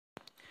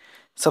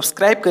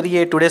Subscribe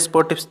करिए today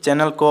sport tips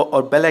channel को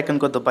और बेल आइकन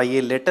को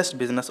दबाइए लेटेस्ट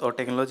बिजनेस और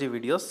टेक्नोलॉजी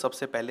वीडियोस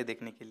सबसे पहले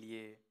देखने के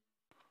लिए।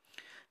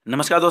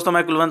 नमस्कार दोस्तों,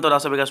 मैं कुलवंत और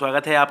आप सभी का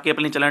स्वागत है आपके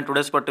अपनी चैनल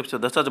टुडे स्पोर्ट टिप्स।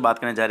 दोस्तों आज बात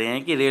करने जा रहे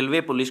हैं कि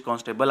रेलवे पुलिस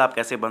कांस्टेबल आप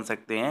कैसे बन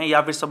सकते हैं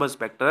या फिर सब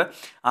इंस्पेक्टर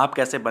आप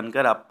कैसे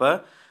बनकर आप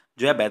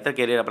जो है बेहतर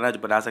करियर अपना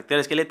बना सकते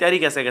हैं। इसके लिए तैयारी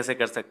कैसे कैसे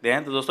कर सकते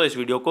हैं। तो दोस्तों इस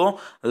वीडियो को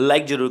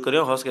लाइक जरूर करें,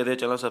 होस्ट करते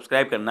चैनल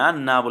सब्सक्राइब करना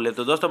ना भूले।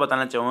 तो दोस्तों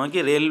बताना चाहूँगा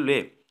कि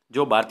रेलवे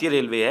जो भारतीय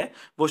रेलवे है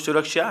वो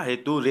सुरक्षा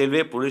हेतु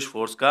रेलवे पुलिस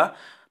फोर्स का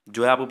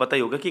जो है आपको पता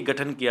ही होगा कि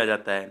गठन किया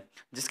जाता है,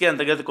 जिसके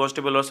अंतर्गत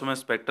कांस्टेबल और सब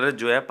इंस्पेक्टर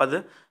जो है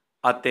पद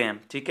आते हैं।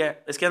 ठीक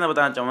है, इसके अंदर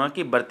बताना चाहूँगा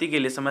कि भर्ती के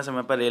लिए समय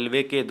समय पर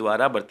रेलवे के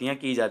द्वारा भर्तियां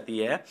की जाती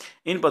है।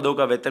 इन पदों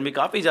का वेतन भी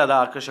काफ़ी ज़्यादा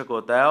आकर्षक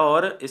होता है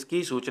और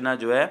इसकी सूचना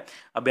जो है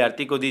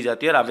अभ्यर्थी को दी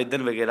जाती है और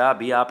आवेदन वगैरह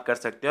भी आप कर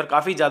सकते हैं। और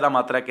काफ़ी ज़्यादा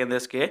मात्रा के अंदर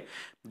इसके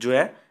जो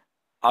है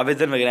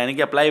आवेदन वगैरह यानी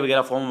कि अप्लाई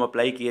वगैरह फॉर्म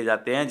अप्लाई किए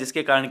जाते हैं,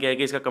 जिसके कारण क्या है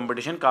कि इसका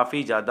कंपटीशन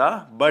काफ़ी ज़्यादा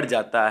बढ़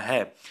जाता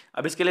है।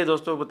 अब इसके लिए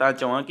दोस्तों बताना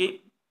चाहूँगा कि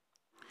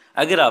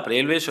अगर आप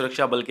रेलवे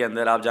सुरक्षा बल के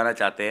अंदर आप जाना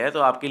चाहते हैं तो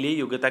आपके लिए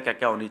योग्यता क्या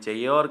क्या होनी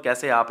चाहिए और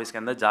कैसे आप इसके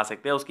अंदर जा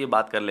सकते हैं उसकी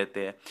बात कर लेते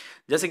हैं।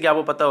 जैसे कि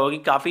आपको पता होगा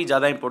कि काफ़ी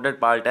ज़्यादा इंपॉर्टेंट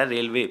पार्ट है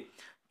रेलवे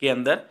के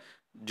अंदर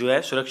जो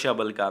है सुरक्षा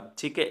बल का।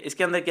 ठीक है,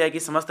 इसके अंदर क्या है कि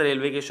समस्त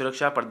रेलवे की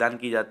सुरक्षा प्रदान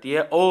की जाती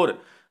है और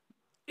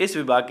इस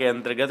विभाग के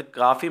अंतर्गत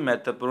काफ़ी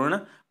महत्वपूर्ण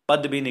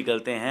पद भी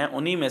निकलते हैं।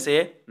 उन्हीं में से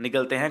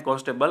निकलते हैं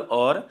कांस्टेबल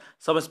और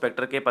सब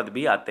इंस्पेक्टर के पद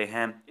भी आते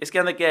हैं। इसके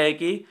अंदर क्या है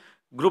कि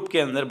ग्रुप के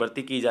अंदर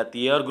भर्ती की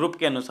जाती है और ग्रुप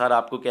के अनुसार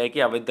आपको क्या है कि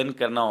आवेदन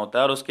करना होता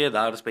है और उसके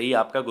आधार पे ही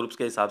आपका ग्रुप्स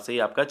के हिसाब से ही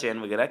आपका चयन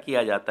वगैरह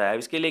किया जाता है।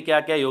 इसके लिए क्या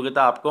क्या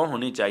योग्यता आपको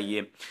होनी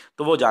चाहिए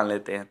तो वो जान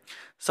लेते हैं।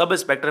 सब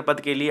इंस्पेक्टर पद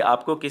के लिए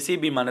आपको किसी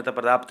भी मान्यता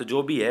प्राप्त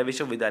जो भी है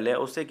विश्वविद्यालय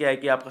उससे क्या है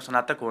कि आपका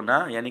स्नातक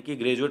होना यानी कि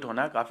ग्रेजुएट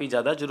होना काफ़ी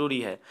ज़्यादा जरूरी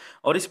है।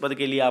 और इस पद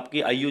के लिए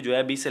आपकी आयु जो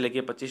है 20 से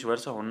लेकर 25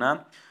 वर्ष होना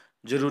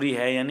जरूरी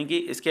है। यानी कि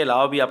इसके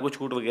अलावा भी आपको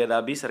छूट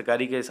वगैरह भी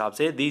सरकारी के हिसाब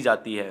से दी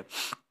जाती है।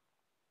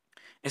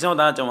 इसमें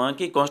बताना चाहूँगा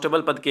कि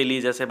कांस्टेबल पद के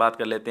लिए जैसे बात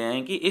कर लेते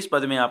हैं कि इस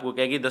पद में आपको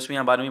क्या है कि 10वीं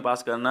या 12वीं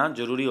पास करना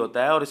जरूरी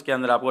होता है और इसके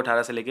अंदर आपको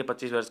 18 से लेकर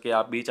 25 वर्ष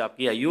के बीच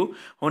आपकी आयु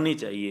होनी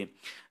चाहिए।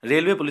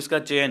 रेलवे पुलिस का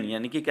चयन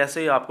यानी कि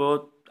कैसे आपको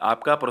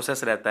आपका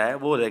प्रोसेस रहता है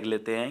वो देख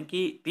लेते हैं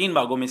कि 3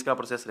 भागों में इसका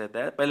प्रोसेस रहता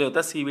है। पहले होता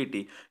है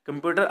सीबीटी,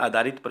 कंप्यूटर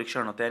आधारित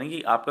परीक्षण होता है, यानी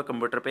कि आपका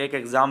कंप्यूटर पे एक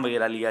एग्जाम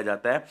वगैरह लिया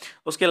जाता है।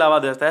 उसके अलावा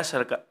रहता है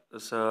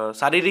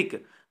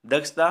शारीरिक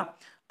दक्षता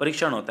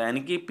परीक्षण होता है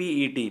यानी कि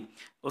पीईटी।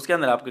 उसके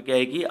अंदर आपका क्या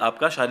है कि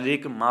आपका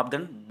शारीरिक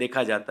मापदंड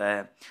देखा जाता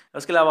है।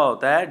 उसके अलावा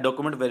होता है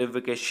डॉक्यूमेंट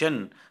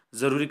वेरिफिकेशन,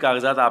 ज़रूरी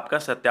कागजात आपका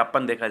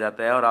सत्यापन देखा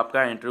जाता है और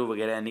आपका इंटरव्यू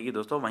वगैरह यानी कि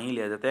दोस्तों वहीं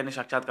लिया जाता है, यानी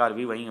साक्षात्कार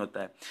भी वहीं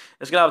होता है।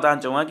 इसके अलावा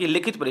बताना चाहूँगा कि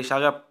लिखित परीक्षा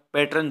का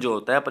पैटर्न जो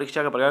होता है,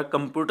 परीक्षा का प्रकार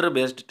कंप्यूटर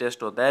बेस्ड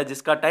टेस्ट होता है,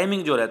 जिसका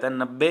टाइमिंग जो रहता है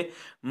 90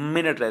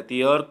 मिनट रहती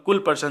है और कुल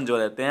पर्सन जो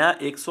रहते हैं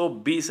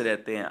 120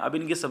 रहते हैं। अब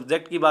इनके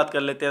सब्जेक्ट की बात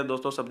कर लेते हैं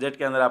दोस्तों। सब्जेक्ट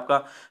के अंदर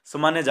आपका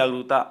सामान्य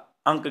जागरूकता,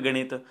 अंक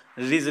गणित,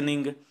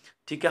 रीजनिंग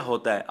ठीक है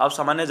होता है। अब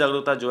सामान्य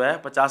जागरूकता जो है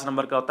 50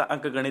 नंबर का होता है,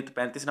 अंक गणित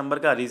 35 नंबर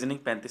का, रीजनिंग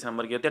 35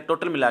 नंबर की होती है।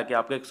 टोटल मिला के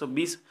आपका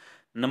 120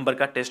 नंबर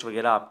का टेस्ट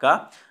वगैरह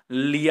आपका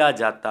लिया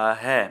जाता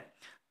है।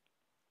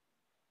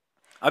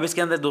 अब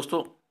इसके अंदर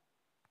दोस्तों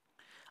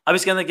अब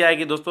इसके अंदर क्या है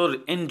कि दोस्तों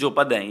इन जो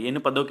पद हैं इन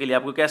पदों के लिए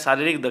आपको क्या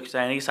शारीरिक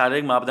दक्षता यानी कि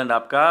शारीरिक मापदंड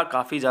आपका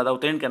काफ़ी ज़्यादा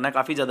उत्तीर्ण करना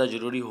काफ़ी ज़्यादा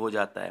जरूरी हो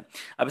जाता है।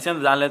 अब इसके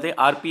अंदर जान लेते हैं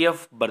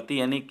आरपीएफ भर्ती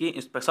यानी कि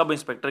सब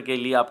इंस्पेक्टर के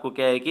लिए आपको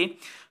क्या है कि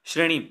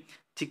श्रेणी,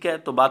 ठीक है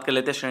तो बात कर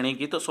लेते हैं श्रेणी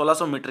की। तो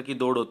 1600 मीटर की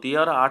दौड़ होती है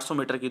और 800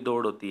 मीटर की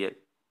दौड़ होती है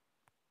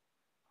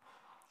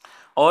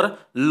और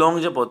लॉन्ग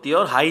जंप होती है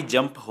और हाई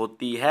जंप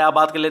होती है। अब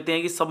बात कर लेते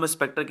हैं कि सब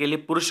इंस्पेक्टर के लिए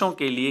पुरुषों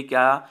के लिए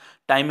क्या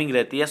टाइमिंग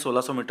रहती है।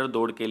 1600 मीटर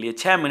दौड़ के लिए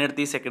 6 मिनट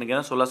 30 सेकंड के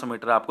अंदर 1600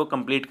 मीटर आपको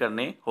कंप्लीट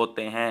करने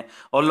होते हैं।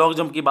 और लॉन्ग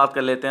जंप की बात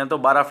कर लेते हैं तो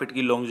 12 फीट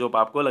की लॉन्ग जंप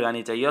आपको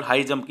लगानी चाहिए और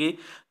हाई जंप की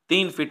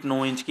 3 फीट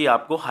 9 इंच की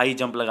आपको हाई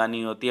जंप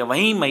लगानी होती है।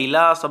 वहीं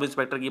महिला सब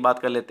इंस्पेक्टर की बात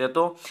कर लेते हैं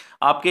तो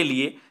आपके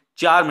लिए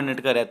 4 मिनट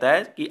का रहता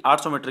है कि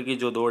 800 मीटर की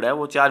जो दौड़ है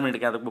वो 4 मिनट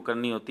के अंदर बुक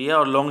करनी होती है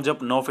और लॉन्ग जंप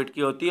 9 फीट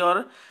की होती है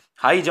और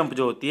हाई जंप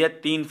जो होती है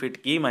 3 फीट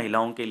की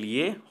महिलाओं के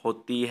लिए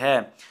होती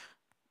है।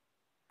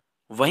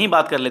 वहीं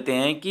बात कर लेते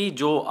हैं कि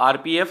जो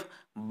आरपीएफ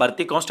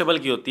भर्ती कांस्टेबल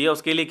की होती है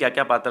उसके लिए क्या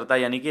क्या पात्रता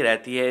यानी कि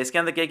रहती है। इसके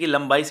अंदर क्या है कि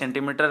लंबाई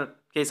सेंटीमीटर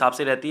के हिसाब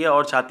से रहती है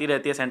और छाती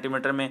रहती है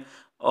सेंटीमीटर में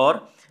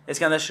और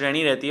इसके अंदर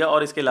श्रेणी रहती है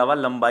और इसके अलावा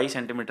लंबाई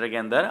सेंटीमीटर के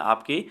अंदर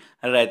आपकी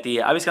रहती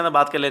है। अब इसके अंदर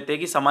बात कर लेते हैं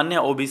कि सामान्य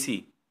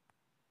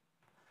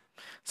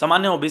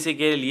ओबीसी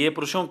के लिए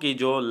पुरुषों की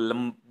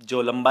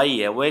जो लंबाई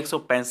है वो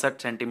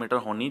 165 सेंटीमीटर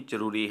होनी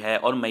जरूरी है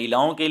और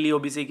महिलाओं के लिए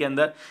ओबीसी के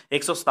अंदर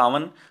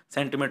 157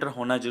 सेंटीमीटर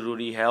होना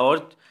जरूरी है।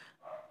 और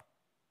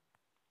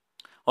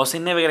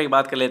सीने वगैरह की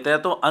बात कर लेते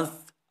हैं तो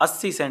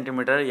 80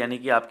 सेंटीमीटर यानी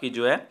कि आपकी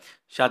जो है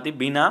छाती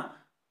बिना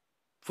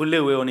फुले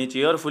हुए होनी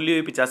चाहिए और फुली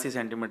हुई 85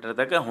 सेंटीमीटर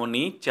तक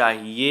होनी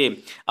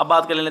चाहिए। अब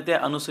बात कर लेते हैं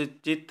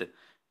अनुसूचित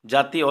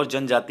जाति और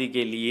जनजाति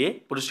के लिए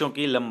पुरुषों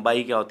की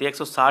लंबाई क्या होती है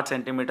 160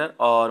 सेंटीमीटर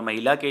और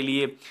महिला के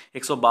लिए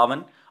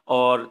 152।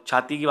 और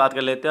छाती की बात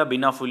कर लेते हैं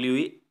बिना फुली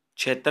हुई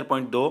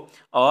 76.2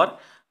 और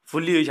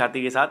फुली हुई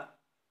छाती के साथ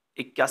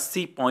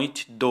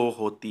 81.2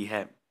 होती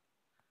है।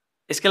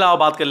 इसके अलावा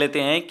बात कर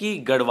लेते हैं कि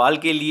गढ़वाल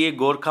के लिए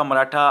गोरखा,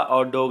 मराठा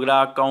और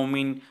डोगरा,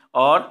 कौमिन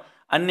और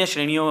अन्य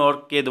श्रेणियों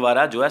और के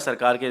द्वारा जो है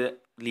सरकार के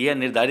लिए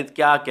निर्धारित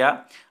क्या क्या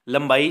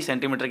लंबाई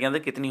सेंटीमीटर के अंदर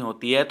कितनी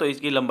होती है। तो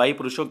इसकी लंबाई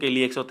पुरुषों के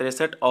लिए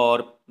 163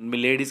 और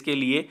लेडीज़ के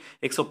लिए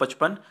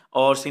 155,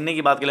 और सीने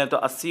की बात करें तो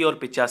 80 और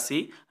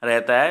 85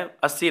 रहता है।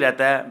 80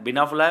 रहता है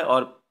बिना फुलाए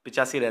और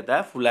 85 रहता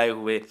है फुलाए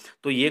हुए।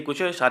 तो ये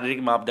कुछ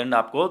शारीरिक मापदंड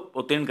आपको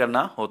उत्तीर्ण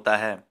करना होता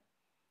है।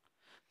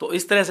 तो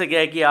इस तरह से क्या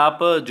है कि आप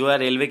जो है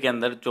रेलवे के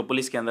अंदर, जो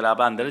पुलिस के अंदर आप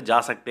अंदर जा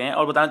सकते हैं।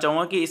 और बताना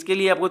चाहूँगा कि इसके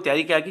लिए आपको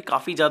तैयारी क्या है कि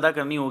काफ़ी ज़्यादा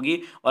करनी होगी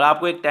और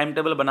आपको एक टाइम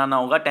टेबल बनाना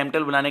होगा। टाइम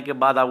टेबल बनाने के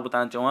बाद आपको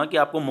बताना चाहूँगा कि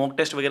आपको मॉक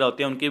टेस्ट वगैरह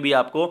होते हैं, उनकी भी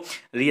आपको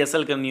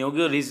रिहर्सल करनी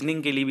होगी और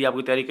रीजनिंग के लिए भी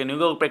आपको तैयारी करनी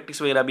होगी और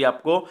प्रैक्टिस वगैरह भी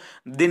आपको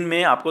दिन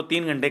में आपको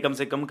 3 घंटे कम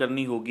से कम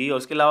करनी होगी। और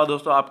इसके अलावा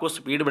दोस्तों आपको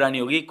स्पीड बढ़ानी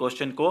होगी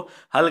क्वेश्चन को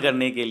हल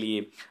करने के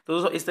लिए। तो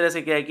दोस्तों इस तरह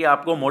से क्या है कि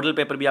आपको मॉडल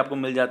पेपर भी आपको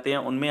मिल जाते हैं,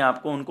 उनमें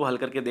आपको उनको हल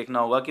करके देखना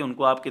होगा कि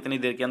उनको आप कितनी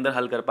देर के अंदर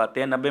हल कर पाते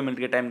हैं। 90 मिनट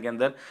के टाइम के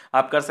अंदर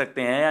आप कर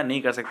सकते हैं या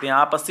नहीं कर सकते हैं।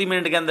 आप 80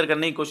 मिनट के अंदर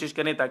करने की कोशिश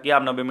करें ताकि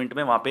आप 90 मिनट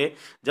में वहाँ पे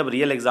जब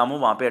रियल एग्जाम हो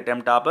वहाँ पे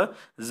अटेम्प्ट आप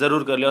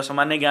जरूर कर ले। और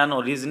सामान्य ज्ञान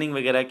और रीजनिंग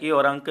वगैरह की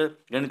और अंक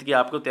गणित की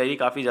आपको तैयारी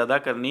काफ़ी ज़्यादा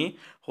करनी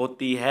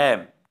होती है।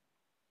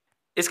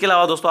 इसके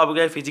अलावा दोस्तों आपको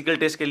क्या फिजिकल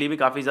टेस्ट के लिए भी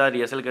काफ़ी ज़्यादा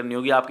रिहर्सल करनी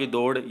होगी, आपकी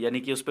दौड़ यानी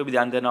कि उस पर भी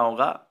ध्यान देना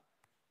होगा।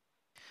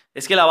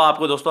 इसके अलावा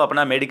आपको दोस्तों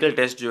अपना मेडिकल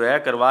टेस्ट जो है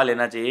करवा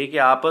लेना चाहिए कि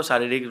आप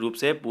शारीरिक रूप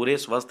से पूरे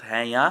स्वस्थ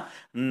हैं या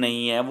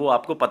नहीं है, वो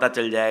आपको पता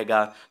चल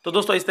जाएगा। तो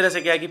दोस्तों इस तरह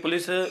से क्या है कि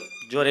पुलिस,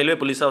 जो रेलवे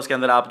पुलिस है उसके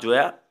अंदर आप जो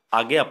है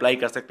आगे अप्लाई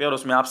कर सकते हैं और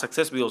उसमें आप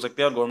सक्सेस भी हो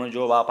सकते हैं और गवर्नमेंट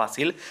जॉब आप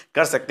हासिल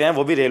कर सकते हैं,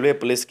 वो भी रेलवे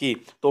पुलिस की।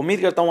 तो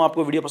उम्मीद करता हूँ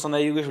आपको वीडियो पसंद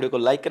आई होगी। वीडियो को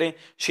लाइक करें,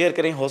 शेयर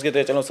करें, हो सके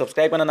तो चैनल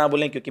सब्सक्राइब करना ना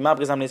भूलें, क्योंकि मैं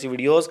आपके सामने ऐसी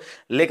वीडियोस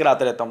लेकर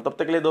आते रहता हूँ। तब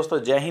तक के लिए दोस्तों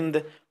जय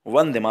हिंद,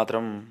 वंदे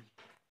मातरम।